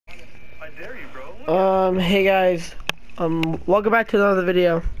Hey guys, welcome back to another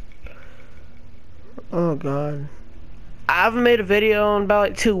video. Oh god, I haven't made a video in about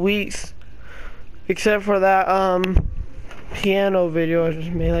like 2 weeks, except for that piano video. I just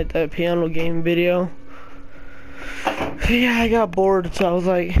made like that piano game video. Yeah, I got bored, so I was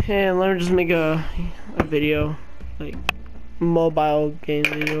like, hey, let me just make a video, like mobile game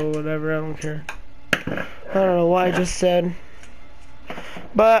video or whatever. I don't care. I don't know what I just said,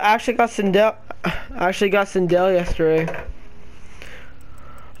 but I actually got Sindel. Yesterday.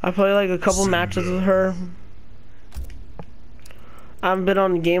 I played like a couple matches with her. I haven't been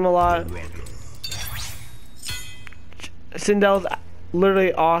on the game a lot. Sindel's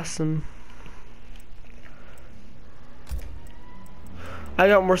literally awesome. I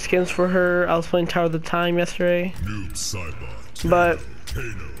got more skins for her. I was playing Tower of the Time yesterday. But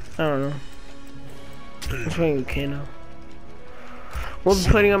I don't know. I'm playing Kano. We'll be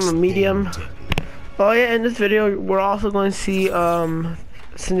putting on a medium. Oh yeah, in this video we're also going to see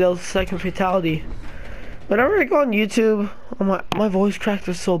Sindel's second fatality. Whenever I go on YouTube, oh my voice crack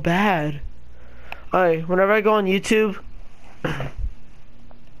is so bad. Alright, whenever I go on YouTube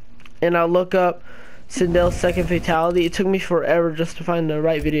and I look up Sindel's second fatality, it took me forever just to find the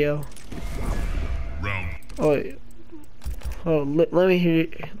right video. Oh wait. Oh, let me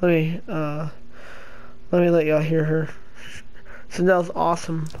let y'all hear her. Sindel's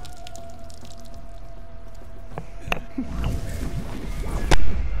awesome.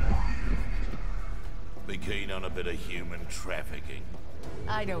 Be keen on a bit of human trafficking.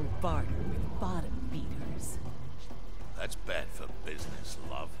 I don't barter with bottom beaters. That's bad for business,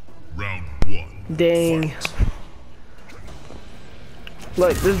 love. Round one. Dang. Fight.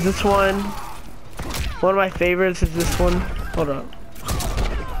 Look, this one. One of my favorites is this one. Hold up.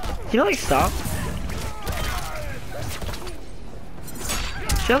 Can you like stop?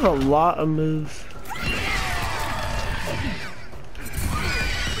 She has a lot of moves.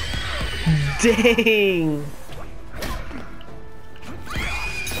 Dang!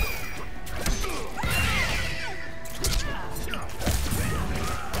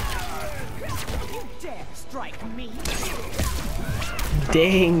 You dare strike me?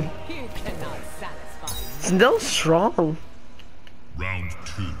 Dang! You cannot satisfy me. Sindel's strong. Round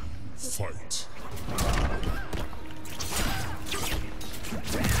two. Fight.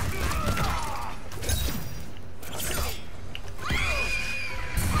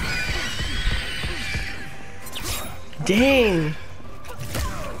 Dang!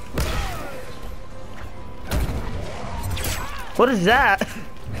 What is that?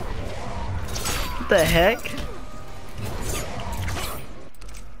 What the heck?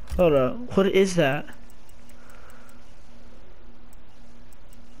 Hold up, what is that?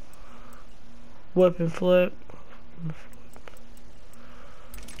 Weapon flip.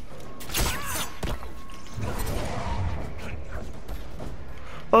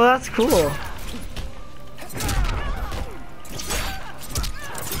 Oh, that's cool.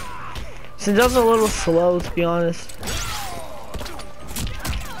 Sindel's a little slow, to be honest.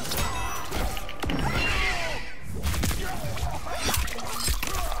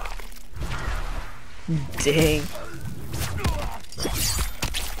 Dang.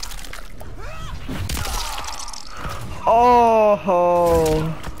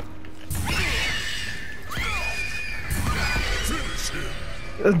 Oh.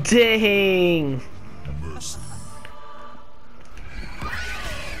 Dang.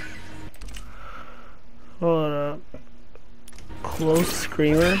 Hold up. Close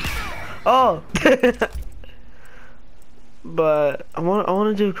screamer. Oh. But I want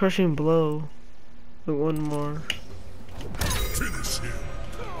to do a crushing blow. Like one more.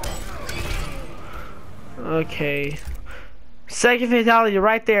 Okay. Second fatality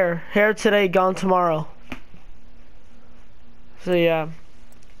right there. Here today, gone tomorrow. So yeah,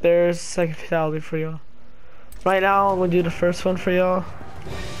 there's second fatality for y'all. Right now, I'm gonna do the first one for y'all.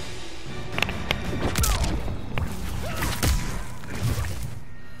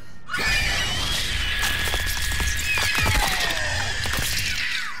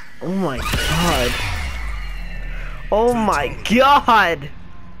 Oh my god. Oh my god!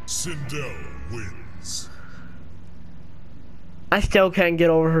 Sindel wins. I still can't get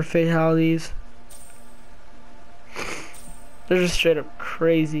over her fatalities. They're just straight up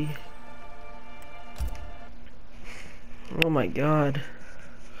crazy. Oh my god.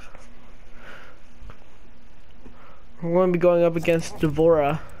 We're going to be going up against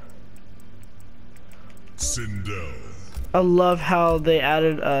Devora. Sindel. I love how they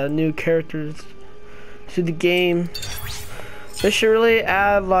added new characters to the game. They should really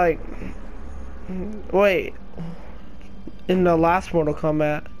add like, wait, in the last Mortal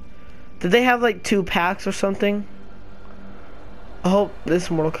Kombat, Did they have like 2 packs or something? I hope this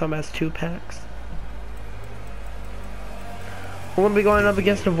Mortal Kombat has 2 packs. We're gonna be going up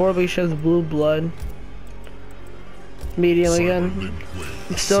against a Vorbeck. She has blue blood. Medium again.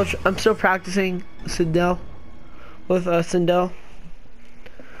 I'm still practicing Sindel with Sindel.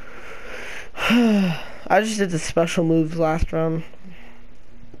 I just did the special moves last round.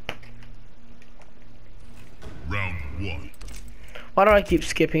 Round 1. Why do I keep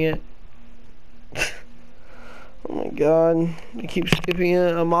skipping it? Oh my god, I keep skipping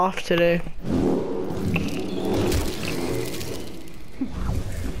it. I'm off today.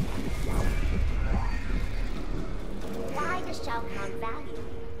 Why does Shao Kahn value you?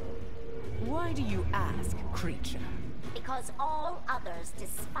 Why do you ask, creature? Because all others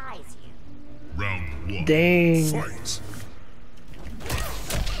despise you. Round 1. Dang. Fight.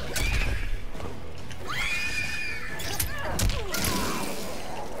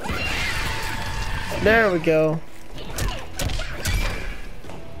 There we go.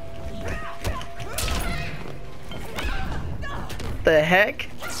 The heck?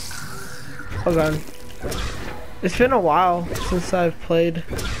 Hold on. It's been a while since I've played.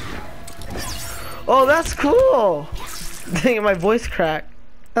 Oh, that's cool! Dang, my voice cracked.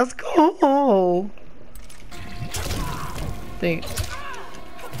 That's cool! Dang.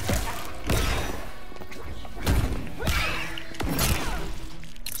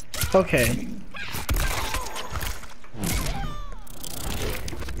 Okay.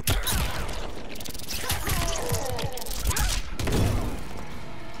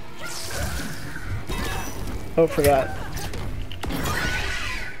 Oh, forgot.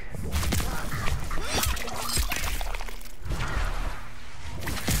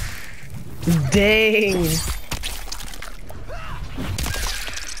 Dang!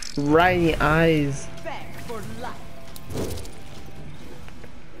 Right in the eyes. Beg for life.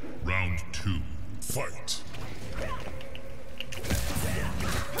 Round 2. Fight.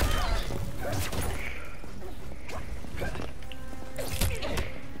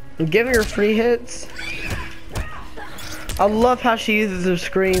 Give her free hits. I love how she uses her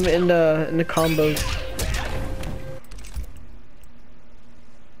scream in the combos.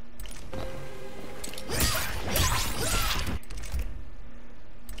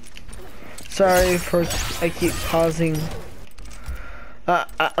 Sorry for I keep pausing.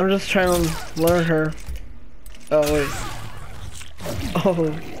 I'm just trying to learn her. Oh wait.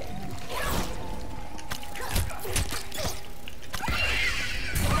 Oh.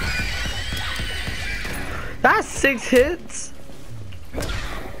 That's 6 hits.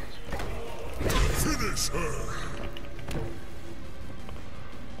 Finish her.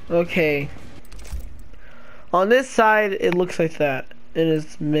 Okay. On this side, it looks like that. It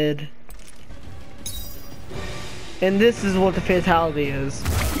is mid. And this is what the fatality is.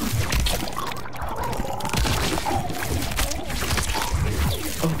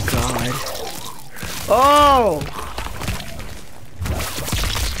 Oh god. Oh!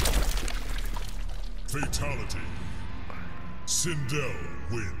 Fatality. Sindel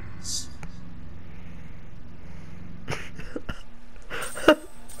wins.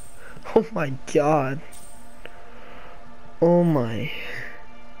 Oh my god. Oh my.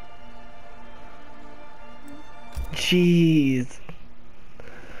 Jeez.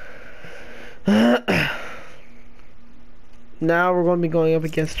 Now we're going to be going up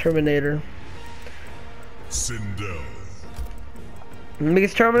against Terminator. Sindel.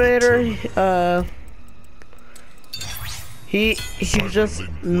 Because Terminator, he's just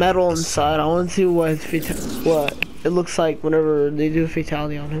metal inside. I want to see what what it looks like whenever they do a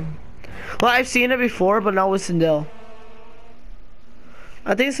fatality on him. Well, I've seen it before, but not with Sindel.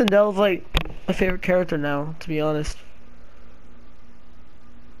 I think Sindel's like my favorite character now, to be honest.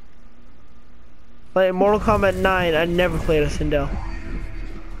 Like in Mortal Kombat 9, I never played as Sindel.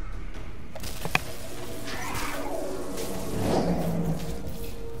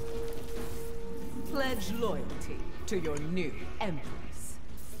 Pledge loyalty to your new empress.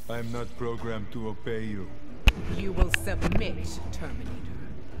 I'm not programmed to obey you. You will submit, Terminator.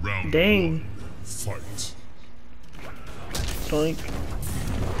 Round Dang. 1. Fight. Doink.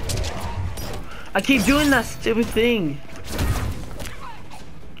 I keep doing that stupid thing.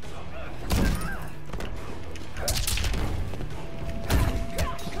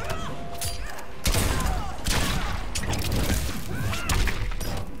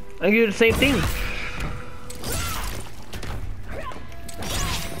 I do the same thing.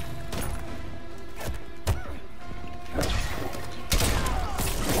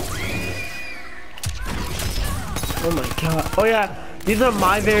 Oh my god. Oh yeah, these are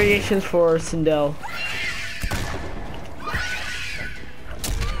my variations for Sindel.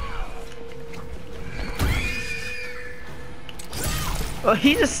 Oh,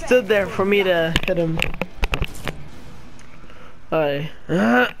 he just stood there for me to hit him. Alright.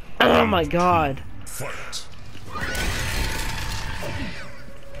 Oh my god. Fight.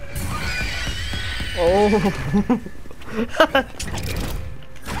 Oh.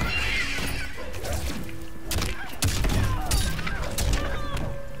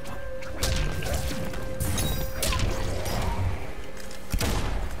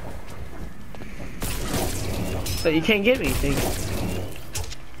 But you can't get me, dang it.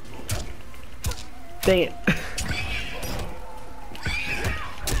 Dang it.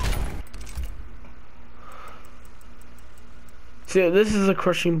 See, this is a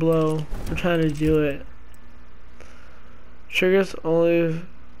crushing blow. I'm trying to do it. Triggers only.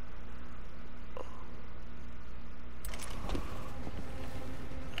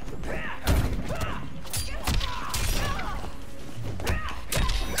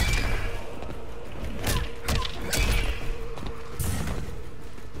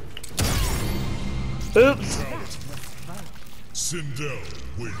 Oops. Sindel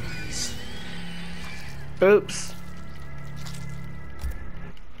wins. Oops.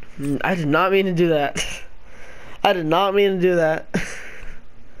 I did not mean to do that. I did not mean to do that.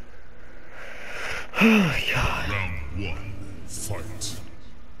 Oh god. Round 1. Fight.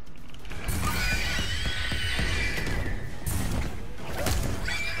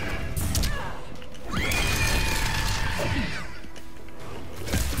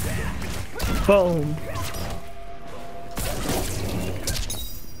 Boom.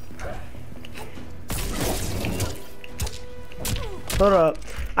 Hold up.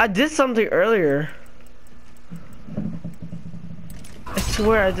 I did something earlier. I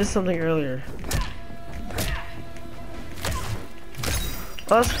swear I did something earlier.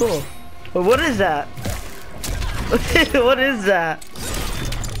 Oh, that's cool. But what is that? What is that?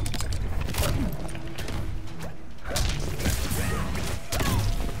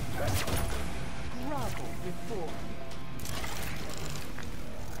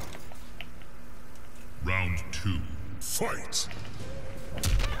 Round 2. Fight.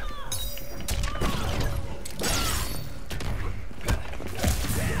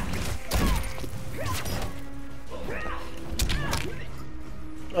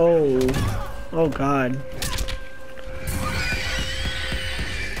 Oh god.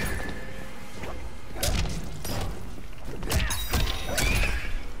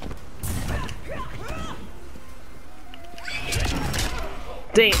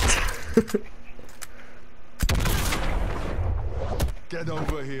 Dang it. Get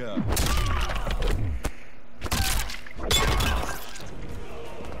over here.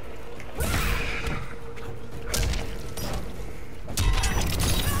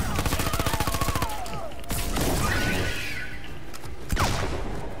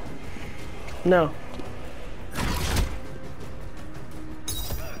 No.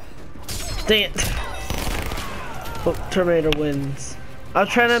 Dang it. Oh, Terminator wins. I was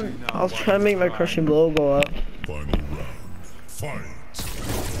trying to make my crushing blow go up. Final round. Fight.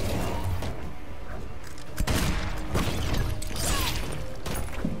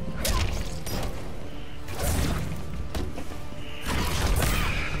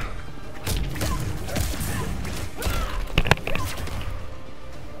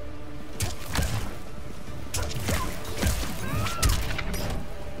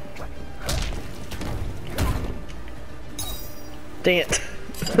 Dang it.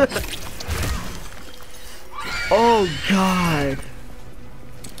 Oh god.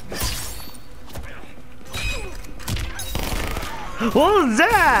 What was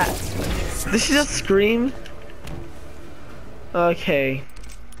that? Did she just scream? Okay.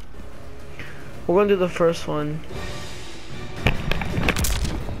 We're gonna do the first one.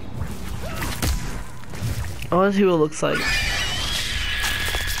 I wanna see what it looks like.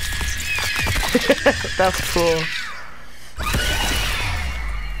 That's cool.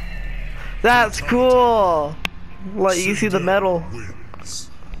 That's cool! Like, you see the metal.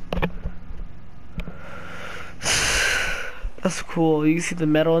 That's cool. You see the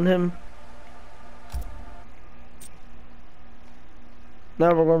metal in him.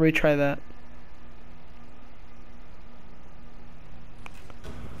 Now we're gonna retry that.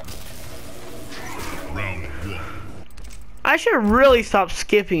 Round 1. I should really stop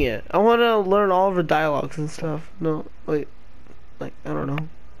skipping it. I want to learn all of the dialogues and stuff. No, wait. Like, I don't know.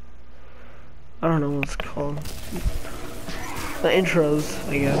 I don't know what it's called. The intros,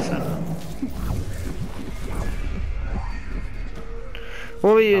 I guess. I don't know.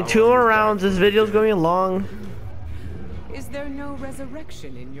 We'll be doing 2 more rounds. This video's going long. Is there no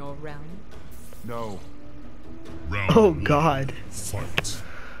resurrection in your realm? No. Round Oh 1. god. Fight.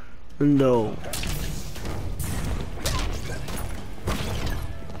 No.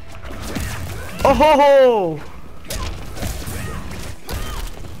 Oh ho ho!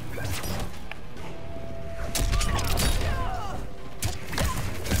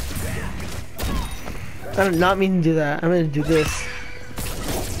 I did not mean to do that. I'm gonna do this.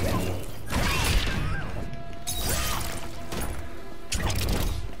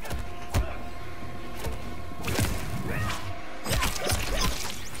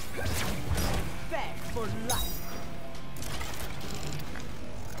 Back for life.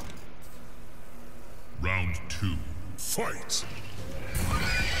 Round 2. Fight.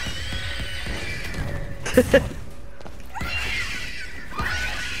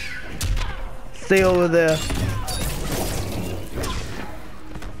 Stay over there.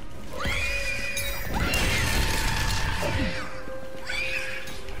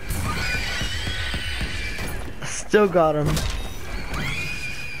 Still got him.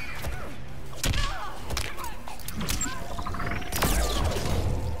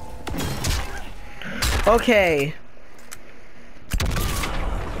 Okay.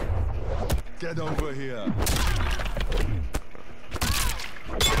 Get over here.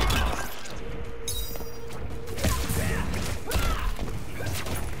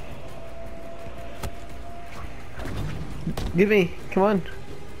 Get me. Come on.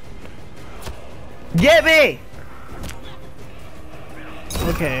 Get me!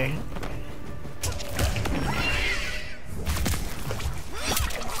 Okay.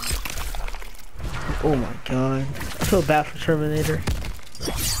 Oh my god. I feel bad for Terminator.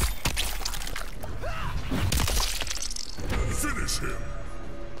 Finish him.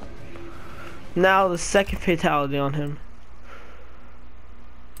 Now the second fatality on him.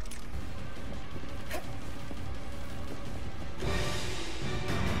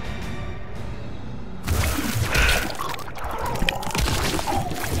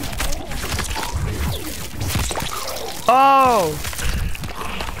 Oh!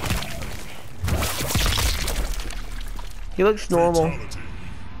 He looks normal. Fatality.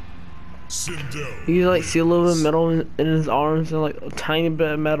 Sindel. You like see a little bit of metal in his arms and like a tiny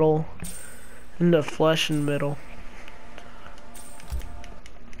bit of metal in the flesh in the middle.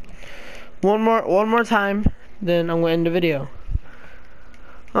 One more time, then I'm gonna end the video.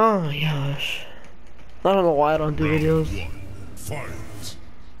 Oh my gosh. I don't know why I don't do Round videos. 1. Fight.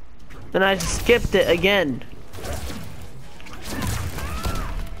 And I just skipped it again.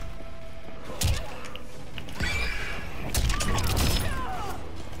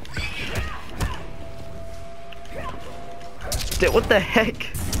 What the heck?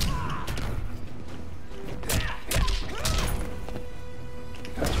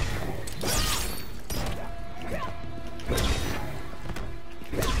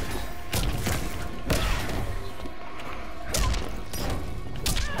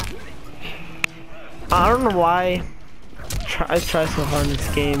 I don't know why I try so hard in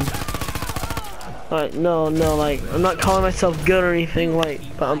this game. Like, no, like, I'm not calling myself good or anything, like,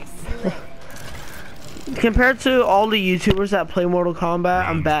 but compared to all the YouTubers that play Mortal Kombat,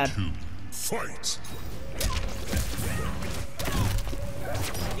 I'm bad. 2. Fight.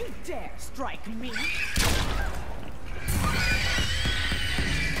 You dare strike me?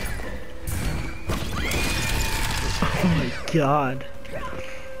 Oh my god.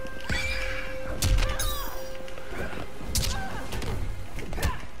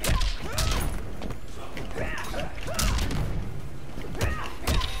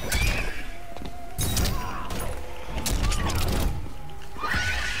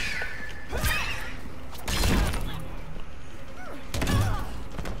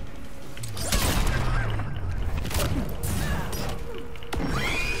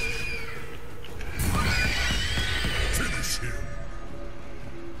 Finish him.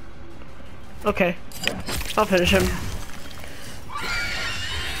 Okay, I'll finish him.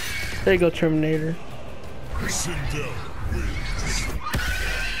 There you go, Terminator. Sindel wins.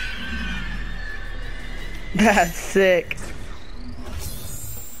 That's sick.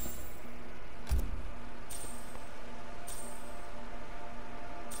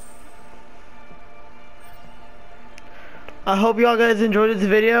 I hope y'all guys enjoyed this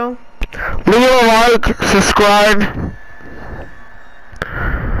video. Leave a like, subscribe.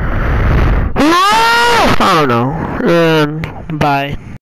 I don't know. And bye.